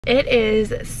It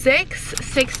is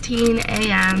 6:16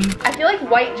 a.m. I feel like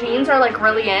white jeans are like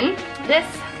really in this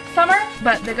summer,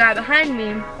 but the guy behind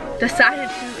me decided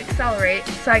to accelerate,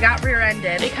 so I got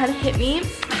rear-ended. It kind of hit me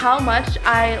how much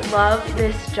I love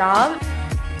this job.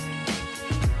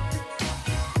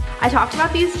 I talked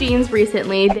about these jeans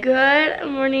recently. Good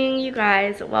morning, you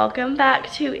guys. Welcome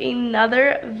back to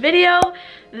another video.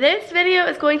 This video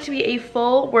is going to be a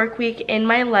full work week in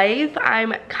my life.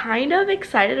 I'm kind of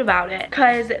excited about it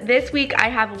because this week I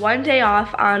have one day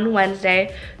off on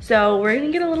Wednesday. So we're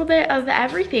gonna get a little bit of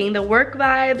everything, the work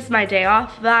vibes, my day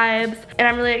off vibes, and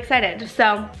I'm really excited.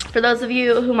 So for those of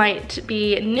you who might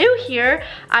be new here,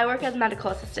 I work as a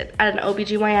medical assistant at an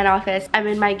OBGYN office. I'm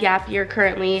in my gap year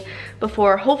currently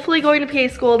before hopefully going to PA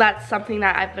school. That's something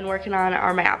that I've been working on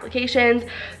are my applications.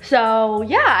 So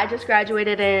yeah, I just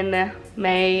graduated in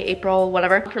May, April,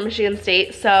 whatever, from Michigan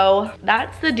State. So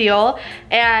that's the deal.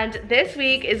 And this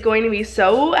week is going to be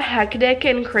so hectic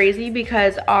and crazy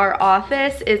because our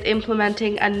office is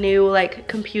implementing a new like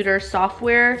computer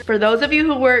software. For those of you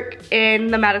who work in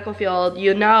the medical field,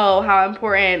 you know how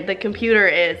important the computer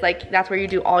is. Like that's where you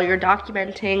do all your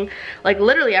documenting, like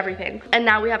literally everything. And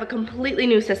now we have a completely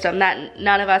new system that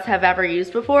none of us have ever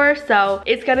used before. So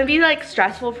it's gonna be like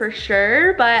stressful for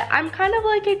sure, but I'm kind of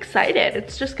like excited.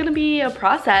 It's just gonna be a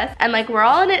process, and like we're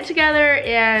all in it together,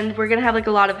 and we're gonna have like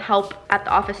a lot of help at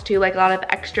the office too. Like a lot of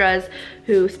extras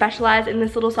who specialize in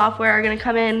this little software are gonna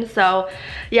come in. So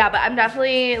yeah, but I'm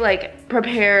definitely like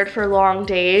prepared for long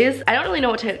days. I don't really know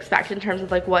what to expect in terms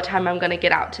of like what time I'm gonna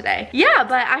get out today. Yeah,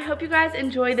 but I hope you guys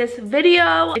enjoy this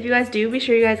video. If you guys do, be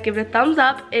sure you guys give it a thumbs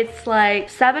up. It's like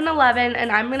 7:11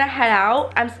 and I'm gonna head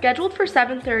out. I'm scheduled for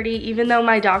 7:30, even though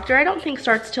my doctor I don't think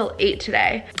starts till 8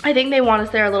 today. I think they want us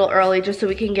there a little early just so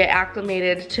we can get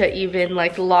acclimated to even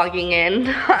like logging in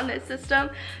on this system.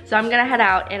 So I'm gonna head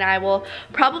out and I will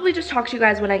probably just talk to you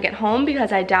guys when I get home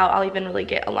because I doubt I'll even really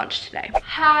get a lunch today.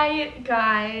 Hi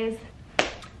guys.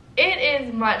 It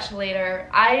is much later.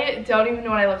 I don't even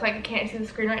know what I look like. I can't see the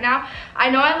screen right now. I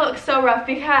know I look so rough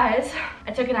because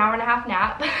I took an hour-and-a-half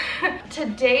nap.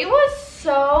 Today was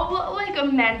so like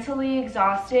mentally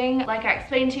exhausting. Like I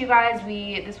explained to you guys,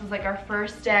 this was like our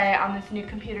first day on this new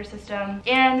computer system,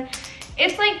 and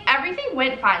it's like everything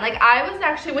went fine. Like I was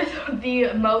actually with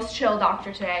the most chill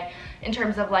doctor today in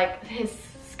terms of like his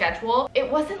schedule. It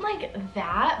wasn't like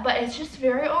that, but it's just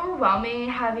very overwhelming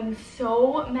having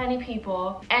so many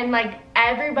people and like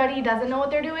everybody doesn't know what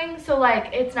they're doing. So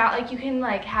like it's not like you can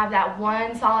like have that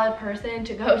one solid person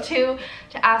to go to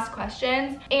ask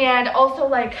questions. And also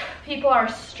like people are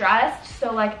stressed,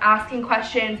 so like asking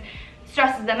questions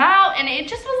stresses them out, and it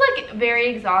just was like very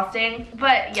exhausting.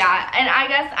 But yeah, and I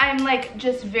guess I'm like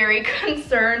just very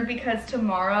concerned because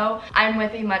tomorrow I'm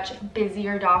with a much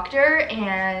busier doctor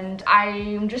and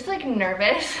I'm just like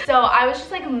nervous. So I was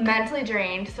just like mentally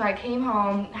drained. So I came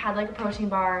home, had like a protein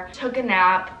bar, took a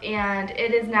nap, and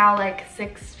it is now like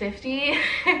 6:50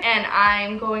 and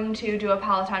I'm going to do a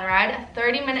Peloton ride, a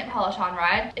 30-minute Peloton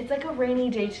ride. It's like a rainy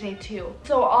day today too.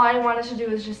 So all I wanted to do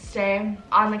is just stay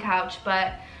on the couch,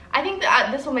 but I think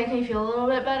that this will make me feel a little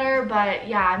bit better. But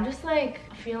yeah, I'm just like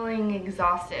feeling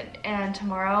exhausted, and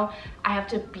tomorrow I have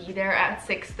to be there at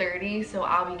 6:30, so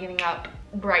I'll be getting up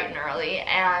bright and early.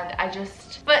 And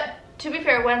but to be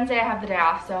fair, Wednesday I have the day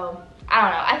off, so I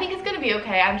don't know. I think it's gonna be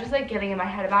okay. I'm just like getting in my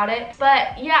head about it.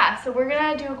 But yeah, so we're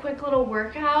gonna do a quick little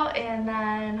workout and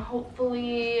then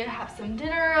hopefully have some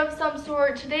dinner of some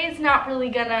sort. Today's not really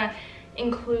gonna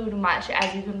include much,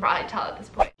 as you can probably tell at this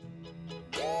point.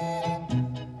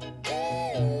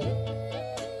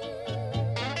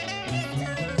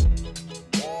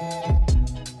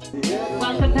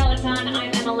 Welcome Peloton,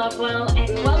 I'm Emma Lovewell, and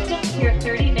welcome to your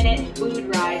 30-minute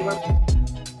food ride.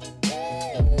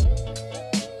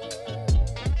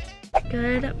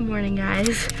 Good morning,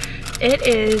 guys. It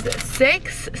is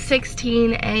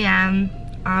 6:16 a.m.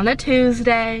 on a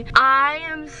Tuesday. I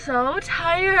am so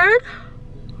tired.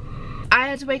 I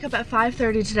had to wake up at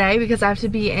 5:30 today because I have to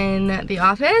be in the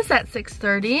office at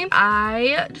 6:30.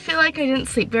 I feel like I didn't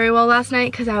sleep very well last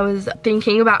night because I was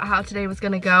thinking about how today was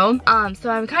gonna go. So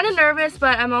I'm kind of nervous,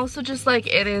 but I'm also just like,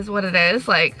 it is what it is.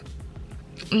 Like,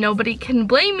 nobody can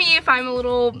blame me if I'm a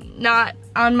little not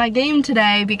on my game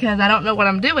today because I don't know what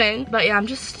I'm doing. But yeah, I'm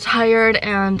just tired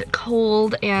and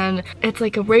cold, and it's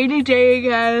like a rainy day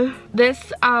again.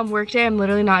 This work day, I'm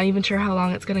literally not even sure how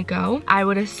long it's gonna go. I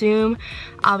would assume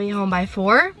I'll be home by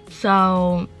 4,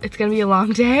 so it's gonna be a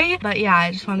long day. But yeah,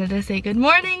 I just wanted to say good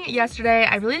morning. Yesterday,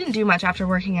 I really didn't do much after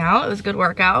working out. It was a good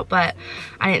workout, but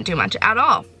I didn't do much at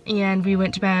all. And we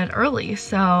went to bed early,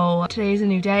 so today's a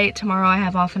new day. Tomorrow I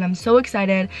have off, and I'm so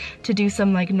excited to do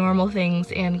some like normal things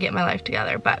and get my life together.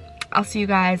 together, but I'll see you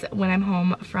guys when I'm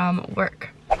home from work.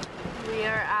 We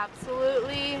are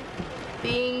absolutely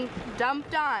being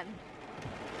dumped on.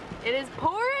 It is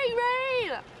pouring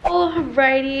rain.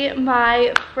 Alrighty,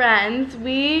 my friends,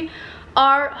 we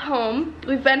are home.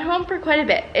 We've been home for quite a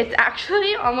bit. It's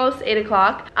actually almost 8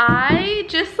 o'clock. I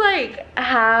just like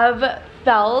have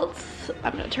felt,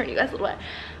 I'm gonna turn you guys a little bit,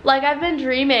 like I've been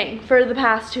dreaming for the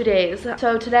past 2 days.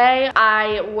 So today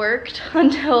I worked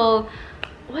until,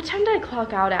 what time did I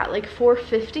clock out at? Like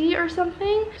 4:50 or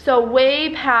something? So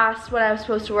way past when I was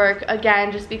supposed to work,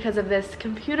 again, just because of this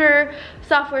computer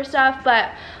software stuff.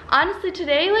 But honestly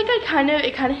today, like it kind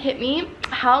of hit me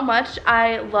how much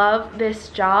I love this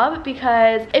job,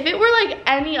 because if it were like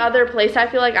any other place, I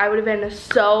feel like I would have been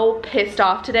so pissed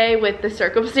off today with the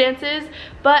circumstances.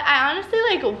 But I honestly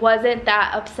like wasn't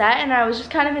that upset, and I was just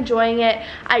kind of enjoying it.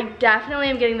 I definitely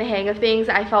am getting the hang of things.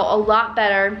 I felt a lot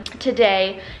better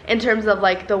today in terms of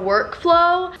like the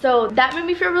workflow, so that made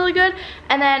me feel really good.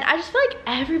 And then I just feel like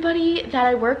everybody that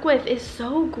I work with is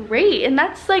so great, and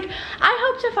that's like, I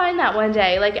hope to find that one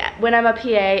day, like when I'm a PA,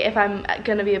 if I'm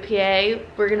gonna be a PA,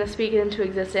 we're gonna speak it into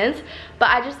existence. But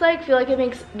I just like feel like it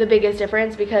makes the biggest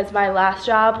difference, because my last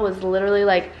job was literally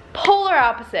like polar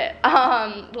opposite.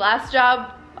 Last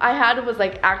job I had was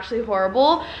like actually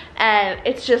horrible, and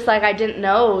it's just like I didn't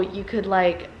know you could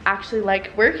like actually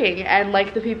like working and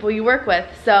like the people you work with.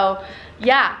 So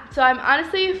yeah, so I'm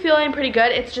honestly feeling pretty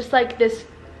good. It's just like this,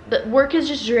 the work is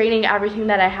just draining everything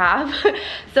that I have.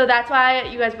 So that's why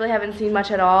you guys really haven't seen much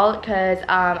at all, because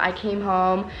I came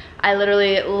home, I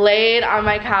literally laid on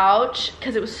my couch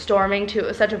because it was storming too. It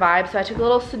was such a vibe. So I took a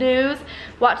little snooze,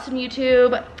 watched some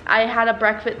YouTube. I had a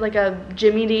breakfast, like a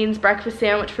Jimmy Dean's breakfast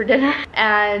sandwich for dinner,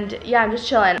 and yeah, I'm just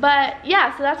chilling. But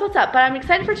yeah, so that's what's up. But I'm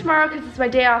excited for tomorrow because it's my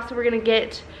day off, so we're gonna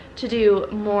get to do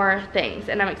more things,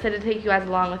 and I'm excited to take you guys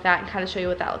along with that and kind of show you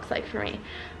what that looks like for me.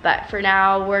 But for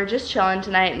now, we're just chilling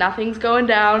tonight. Nothing's going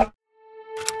down.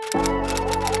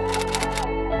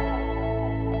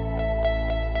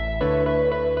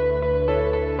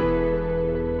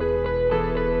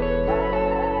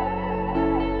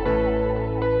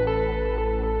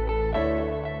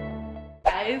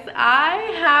 Guys,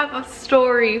 I have a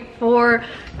story for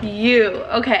you.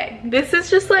 Okay, this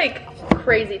is just like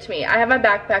crazy to me. I have my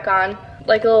backpack on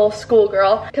like a little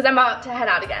schoolgirl because I'm about to head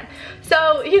out again.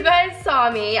 So you guys saw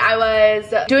me, I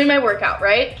was doing my workout,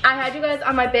 right? I had you guys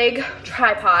on my big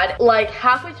tripod. Like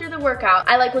halfway through the workout,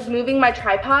 I like was moving my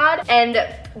tripod, and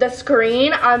the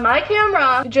screen on my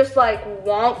camera just like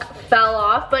wonk fell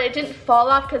off, but it didn't fall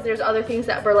off because there's other things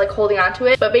that were like holding onto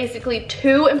it. But basically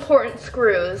 2 important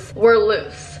screws were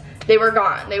loose. They were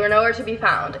gone. They were nowhere to be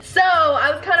found. So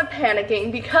I was kind of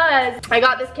panicking because I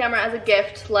got this camera as a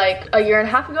gift like a year and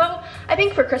a half ago, I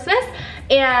think, for Christmas,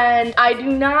 and I do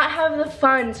not have the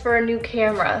funds for a new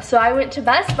camera. So I went to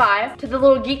Best Buy, to the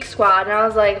little geek squad, and I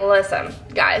was like, listen,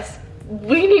 guys,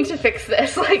 we need to fix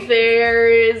this. Like, there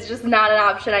is just not an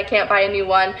option. I can't buy a new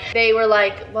one. They were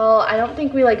like, well, I don't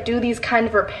think we like do these kind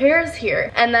of repairs here.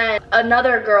 And then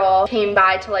another girl came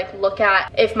by to like look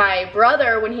at if my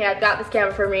brother, when he had got this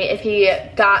camera for me, if he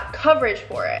got coverage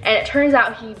for it. And it turns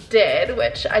out he did,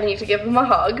 which I need to give him a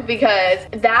hug, because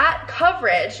that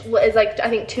coverage is like, I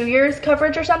think 2 years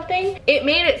coverage or something. It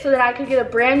made it so that I could get a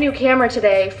brand new camera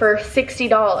today for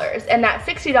 $60. And that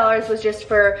 $60 was just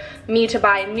for me to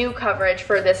buy new coverage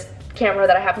for this camera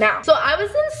that I have now. So I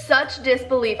was in such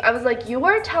disbelief. I was like, you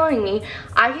are telling me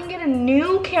I can get a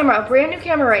new camera, a brand new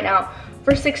camera right now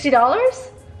for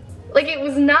 $60? Like, it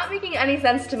was not making any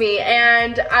sense to me,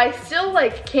 and I still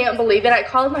like can't believe it. I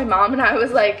called my mom and I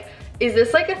was like, is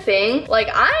this like a thing? Like,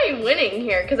 I'm winning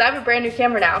here because I have a brand new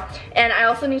camera now, and I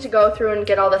also need to go through and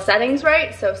get all the settings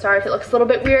right. So sorry if it looks a little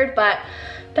bit weird, but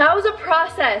that was a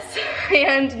process.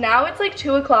 And now it's like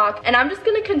 2 o'clock, and I'm just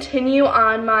gonna continue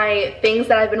on my things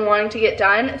that I've been wanting to get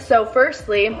done. So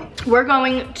firstly, we're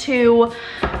going to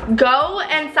go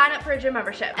and sign up for a gym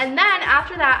membership. And then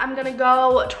after that, I'm gonna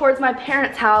go towards my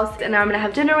parents' house, and I'm gonna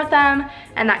have dinner with them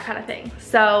and that kind of thing.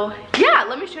 So yeah,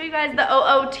 let me show you guys the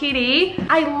OOTD.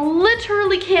 I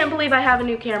literally can't believe I have a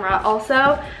new camera.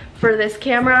 Also, for this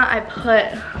camera, I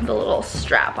put the little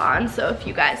strap on, so if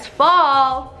you guys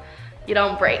fall, you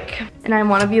don't break. And I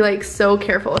wanna be like so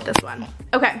careful with this one.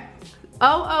 Okay,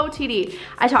 OOTD.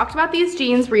 I talked about these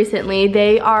jeans recently.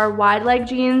 They are wide leg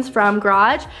jeans from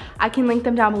Garage. I can link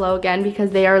them down below again because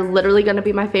they are literally gonna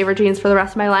be my favorite jeans for the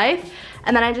rest of my life.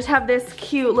 And then I just have this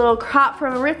cute little crop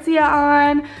from Aritzia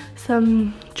on,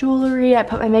 some jewelry. I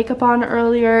put my makeup on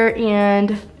earlier,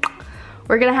 and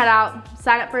we're gonna head out,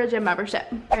 sign up for a gym membership.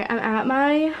 All right, I'm at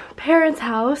my parents'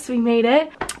 house. We made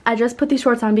it. I just put these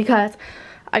shorts on because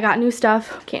I got new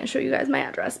stuff. Can't show you guys my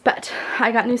address, but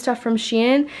I got new stuff from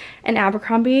Shein and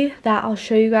Abercrombie that I'll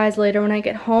show you guys later when I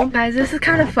get home. Guys, this is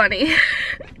kind of funny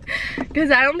because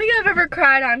I don't think I've ever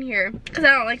cried on here because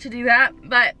I don't like to do that,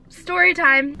 but story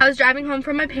time. I was driving home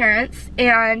from my parents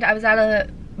and I was at a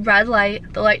red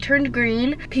light. The light turned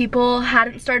green. People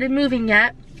hadn't started moving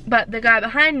yet, but the guy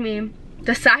behind me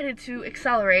decided to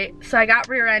accelerate, so I got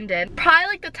rear-ended. Probably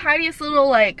like the tiniest little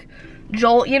like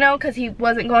jolt, you know, because he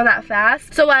wasn't going that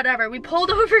fast. So whatever, we pulled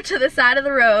over to the side of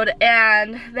the road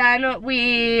and then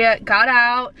we got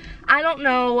out. I don't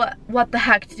know what the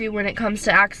heck to do when it comes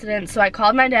to accidents, so I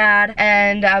called my dad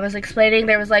and I was explaining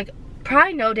there was like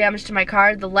probably no damage to my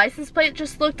car. The license plate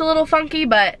just looked a little funky,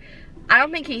 but I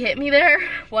don't think he hit me there.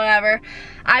 Whatever.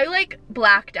 I like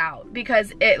blacked out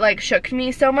because it like shook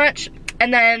me so much.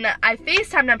 And then I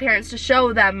FaceTimed my parents to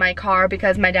show them my car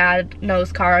because my dad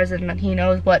knows cars and he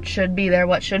knows what should be there,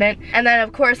 what shouldn't. And then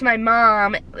of course my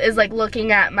mom is like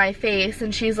looking at my face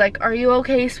and she's like, "Are you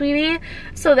okay, sweetie?"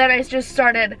 So then I just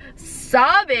started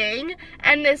sobbing,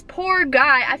 and this poor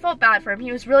guy, I felt bad for him.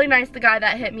 He was really nice, the guy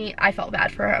that hit me. I felt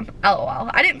bad for him. LOL.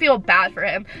 I didn't feel bad for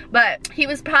him, but he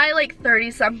was probably like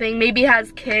 30 something, maybe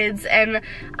has kids, and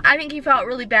I think he felt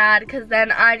really bad because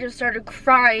then I just started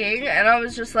crying and I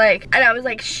was just like, and I was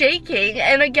like shaking,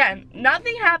 and again,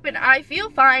 nothing happened. I feel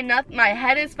fine. My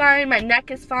head is fine, my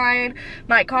neck is fine,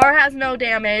 my car has no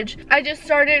damage. I just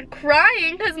started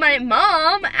crying because my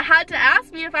mom had to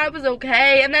ask me if I was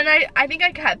okay, and then I think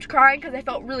I kept crying because I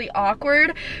felt really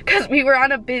awkward because we were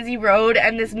on a busy road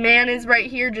and this man is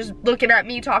right here just looking at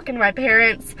me talking to my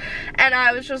parents, and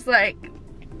I was just like,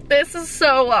 this is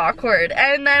so awkward.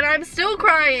 And then I'm still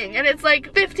crying and it's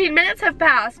like 15 minutes have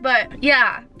passed. But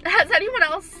yeah, has anyone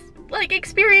else like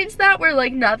experienced that where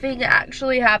like nothing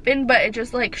actually happened but it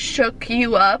just like shook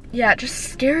you up? Yeah, it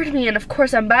just scared me. And of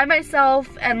course I'm by myself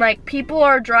and like people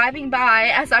are driving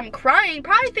by as I'm crying,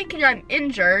 probably thinking I'm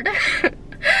injured.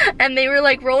 And they were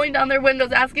like rolling down their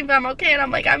windows asking if I'm okay, and I'm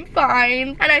like, I'm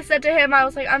fine. And I said to him, I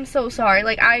was like, I'm so sorry,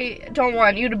 like I don't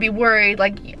want you to be worried,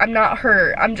 like I'm not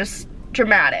hurt, I'm just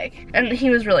dramatic. And he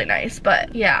was really nice.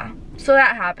 But yeah, so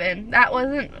that happened. That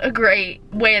wasn't a great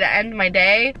way to end my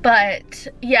day, but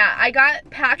yeah, I got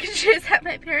packages at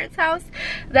my parents' house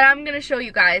that I'm gonna show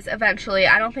you guys eventually.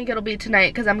 I don't think it'll be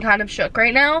tonight because I'm kind of shook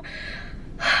right now.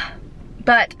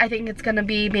 But I think it's gonna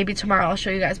be maybe tomorrow. I'll show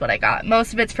you guys what I got.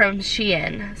 Most of it's from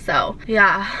Shein. So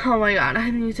yeah, oh my god, I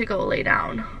need to go lay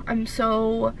down. I'm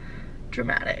so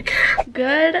dramatic.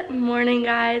 Good morning,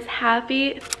 guys.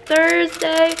 Happy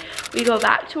Thursday. We go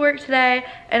back to work today,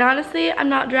 and honestly, I'm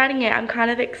not dreading it. I'm kind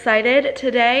of excited.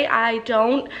 Today,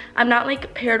 I'm not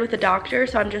like paired with a doctor,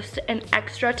 so I'm just an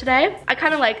extra today. I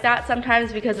kind of like that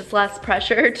sometimes because it's less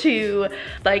pressure to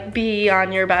like be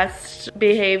on your best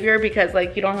behavior because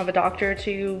like you don't have a doctor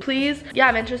to please. Yeah,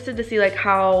 I'm interested to see like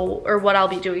how or what I'll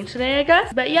be doing today, I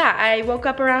guess. But yeah, I woke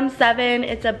up around 7.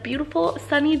 It's a beautiful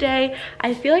sunny day.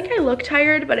 I feel like I look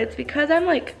tired, but it's because I'm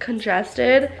like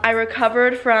congested. I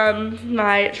recovered from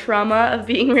my trauma of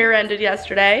being rear-ended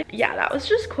yesterday. Yeah, that was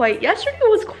just yesterday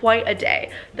was quite a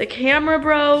day. The camera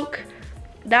broke,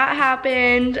 that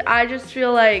happened. I just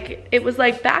feel like it was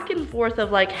like back and forth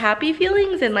of like happy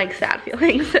feelings and like sad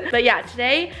feelings. But yeah,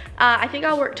 today I think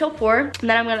I'll work till 4, and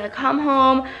then I'm gonna come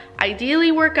home,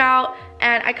 ideally work out,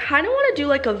 and I kind of want to do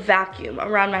like a vacuum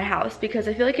around my house because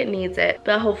I feel like it needs it.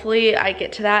 But hopefully I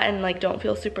get to that and like don't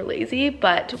feel super lazy,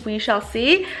 but we shall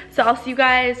see. So I'll see you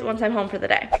guys once I'm home for the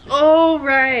day. All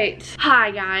right. Hi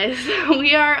guys.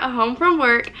 We are home from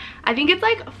work. I think it's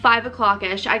like 5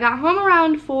 o'clock-ish. I got home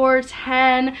around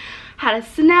 4:10. Had a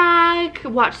snack,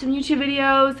 watched some YouTube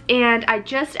videos, and I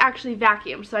just actually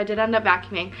vacuumed. So I did end up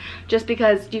vacuuming just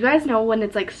because, do you guys know when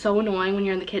it's like so annoying when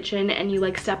you're in the kitchen and you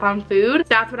like step on food?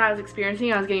 That's what I was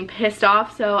experiencing. I was getting pissed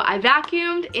off. So I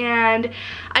vacuumed and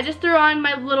I just threw on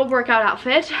my little workout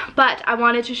outfit, but I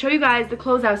wanted to show you guys the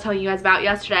clothes I was telling you guys about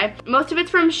yesterday. Most of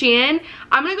it's from Shein.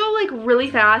 I'm gonna go like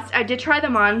really fast. I did try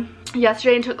them on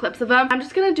yesterday and took clips of them. I'm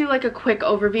just gonna do like a quick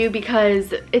overview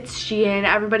because it's Shein,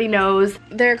 everybody knows.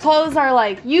 Their clothes are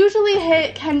like usually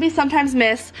hit, can be sometimes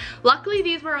miss. Luckily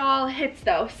these were all hits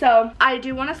though. So I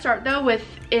do want to start though with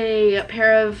a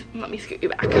pair of, let me scoot you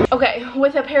back. Okay,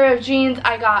 with a pair of jeans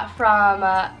I got from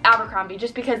Abercrombie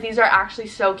just because these are actually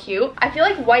so cute. I feel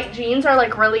like white jeans are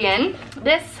like really in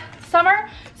this summer.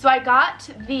 So I got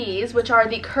these, which are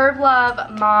the Curve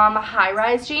Love Mom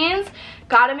high-rise jeans.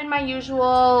 Got them in my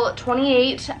usual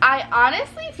 28. I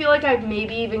honestly feel like I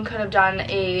maybe even could have done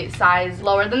a size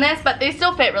lower than this, but they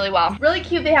still fit really well. Really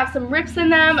cute. They have some rips in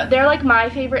them. They're like my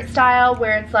favorite style,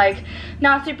 where it's like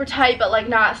not super tight but like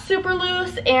not super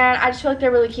loose, and I just feel like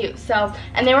they're really cute. So,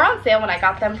 and they were on sale when I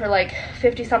got them for like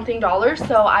 50 something dollars,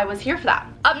 so I was here for that.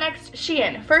 Up next,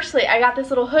 Shein. Firstly, I got this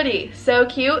little hoodie. So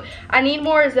cute. I need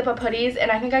more zip up hoodies, and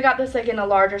I think I got this like in a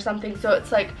large or something, so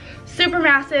it's like super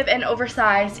massive and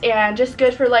oversized and just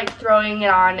good for like throwing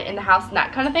it on in the house and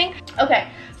that kind of thing.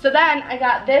 Okay, so then I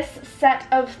got this set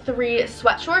of 3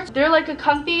 sweatshorts. They're like a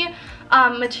comfy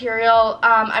material.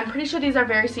 I'm pretty sure these are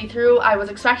very see-through. I was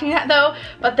expecting that though,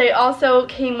 but they also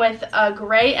came with a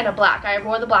gray and a black. I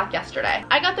wore the black yesterday.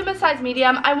 I got them a size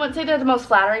medium. I wouldn't say they're the most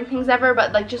flattering things ever,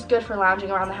 but like just good for lounging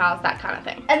around the house, that kind of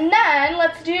thing. And then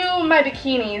let's do my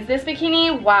bikinis. This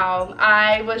bikini, wow,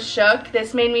 I was shook.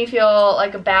 This made me feel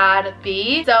like a bad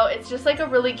bee. So it's just like a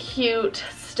really cute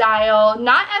style,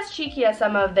 not as cheeky as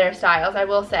some of their styles, I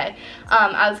will say.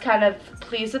 I was kind of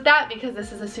pleased with that because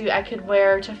this is a suit I could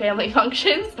wear to family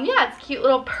functions. And yeah, it's a cute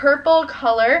little purple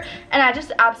color, and I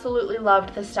just absolutely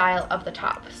loved the style of the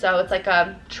top. So it's like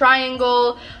a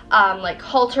triangle, like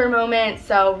halter moment,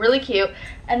 so really cute.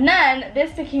 And then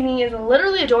this bikini is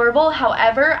literally adorable.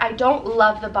 However, I don't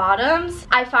love the bottoms.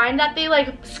 I find that they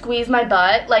like squeeze my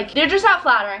butt. Like, they're just not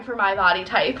flattering for my body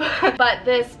type. But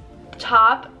this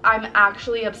top I'm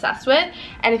actually obsessed with,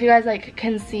 and if you guys like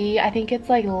can see, I think it's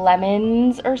like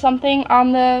lemons or something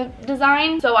on the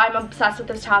design. So I'm obsessed with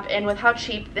this top, and with how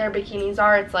cheap their bikinis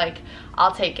are, it's like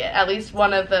I'll take it. At least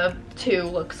one of the 2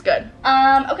 looks good.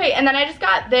 Okay, and then I just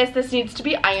got this needs to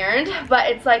be ironed,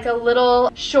 but it's like a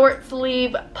little short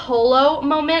sleeve polo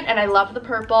moment, and I love the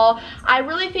purple. I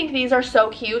really think these are so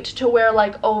cute to wear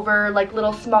like over like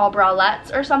little small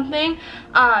bralettes or something,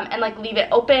 and like leave it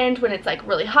opened when it's like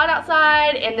really hot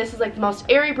outside. And this is like the most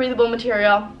airy, breathable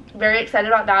material. Very excited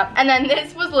about that. And then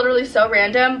this was literally so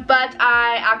random, but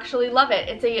I actually love it.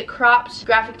 It's a cropped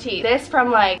graphic tee. This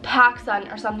from like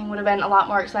PacSun or something would have been a lot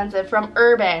more expensive, from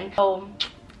Urban. Oh,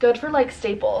 good for like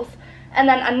staples. And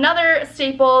then another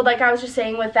staple, like I was just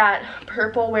saying with that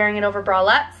purple, wearing it over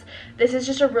bralettes. This is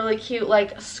just a really cute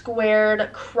like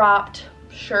squared cropped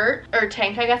shirt, or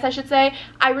tank I guess I should say.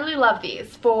 I really love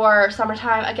these for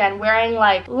summertime. Again, wearing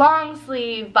like long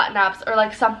sleeve button-ups or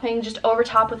like something just over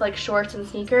top with like shorts and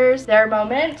sneakers, their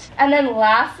moment. And then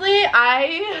lastly,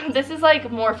 this is like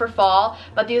more for fall,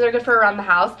 but these are good for around the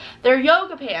house. They're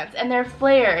yoga pants, and they're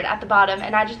flared at the bottom,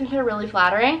 and I just think they're really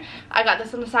flattering. I got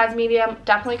this in a size medium.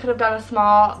 Definitely could have done a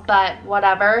small, but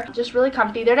whatever. Just really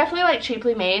comfy. They're definitely like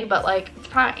cheaply made, but like it's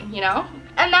fine, you know?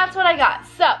 And that's what I got.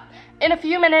 So in a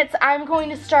few minutes, I'm going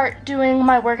to start doing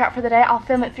my workout for the day. I'll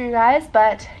film it for you guys,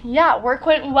 but yeah, work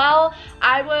went well.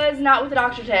 I was not with the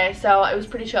doctor today, so it was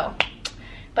pretty chill.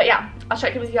 But yeah, I'll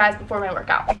check in with you guys before my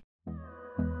workout.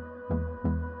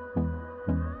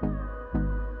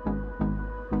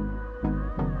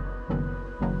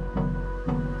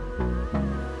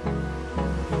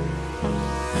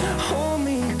 Hold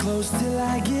me close till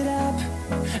I get up.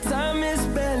 Time is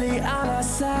barely on our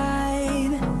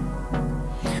side.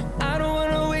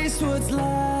 What's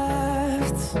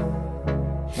left?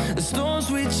 The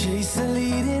storms we chase are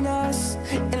leading us,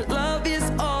 and love is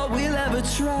all we'll ever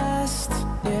trust.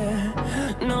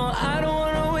 Yeah, no, I don't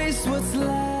want to waste what's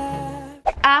left.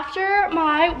 After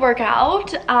my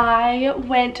workout, I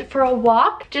went for a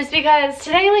walk just because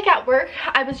today, like at work,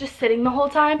 I was just sitting the whole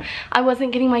time. I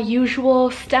wasn't getting my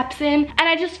usual steps in, and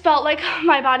I just felt like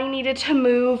my body needed to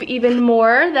move even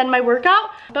more than my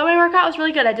workout. But my workout was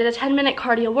really good. I did a 10-minute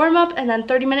cardio warm-up and then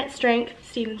 30-minute strength.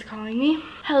 Steven's calling me.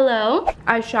 Hello.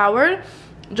 I showered.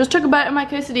 Just took a bite of my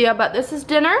quesadilla, but this is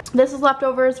dinner. This is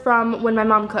leftovers from when my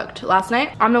mom cooked last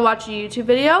night. I'm gonna watch a YouTube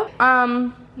video.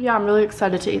 Yeah, I'm really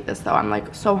excited to eat this though. I'm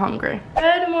like so hungry.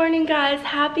 Good morning, guys.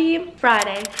 Happy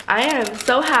Friday. I am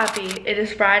so happy it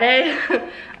is Friday.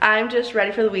 I'm just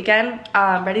ready for the weekend.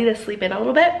 Ready to sleep in a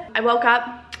little bit. I woke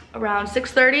up around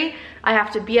 6:30. I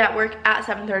have to be at work at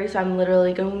 7:30, so I'm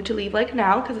literally going to leave like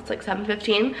now because it's like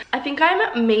 7:15. I think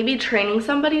I'm maybe training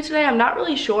somebody today. I'm not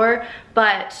really sure,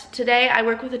 but today I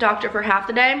work with a doctor for half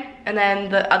the day, and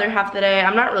then the other half of the day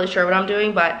I'm not really sure what I'm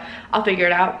doing, but I'll figure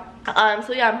it out.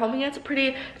 So yeah, I'm hoping it's a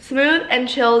pretty smooth and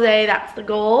chill day. That's the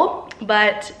goal.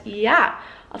 But yeah,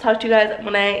 I'll talk to you guys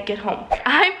when I get home.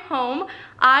 I'm home.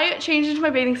 I changed into my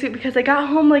bathing suit because I got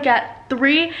home like at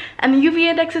 3 and the UV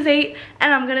index is 8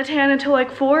 and I'm gonna tan until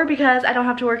like 4 because I don't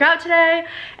have to work out today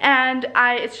and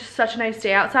it's just such a nice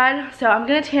day outside. So I'm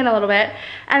gonna tan a little bit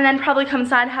and then probably come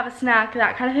inside, have a snack,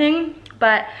 that kind of thing.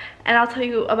 And I'll tell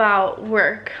you about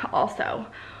work also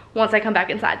once I come back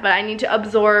inside, but I need to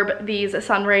absorb these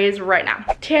sun rays right now.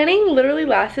 Tanning literally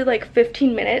lasted like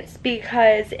 15 minutes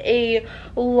because a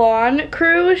lawn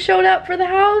crew showed up for the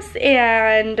house,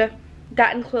 and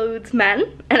that includes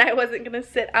men, and I wasn't gonna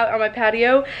sit out on my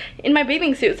patio in my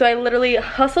bathing suit, so I literally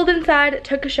hustled inside,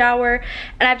 took a shower,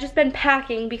 and I've just been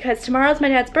packing because tomorrow's my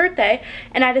dad's birthday,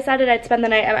 and I decided I'd spend the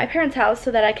night at my parents' house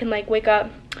so that I can like wake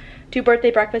up, do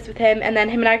birthday breakfast with him, and then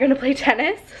him and I are gonna play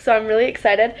tennis, so I'm really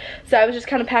excited. So I was just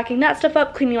kind of packing that stuff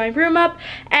up, cleaning my room up,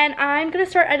 and I'm gonna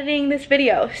start editing this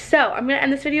video. So I'm gonna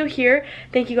end this video here.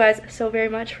 Thank you guys so very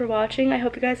much for watching. I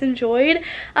hope you guys enjoyed.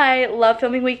 I love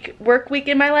filming work week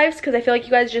in my lives because I feel like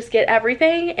you guys just get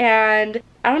everything, and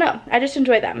I don't know, I just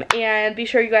enjoy them. And be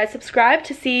sure you guys subscribe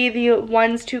to see the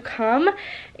ones to come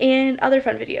and other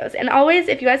fun videos. And always,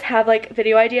 if you guys have like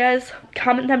video ideas,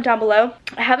 comment them down below.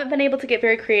 I haven't been able to get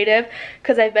very creative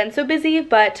because I've been so busy,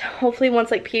 but hopefully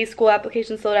once like PA school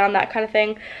applications slow down, that kind of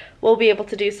thing, we'll be able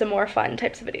to do some more fun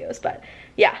types of videos. But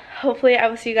yeah, hopefully I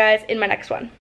will see you guys in my next one.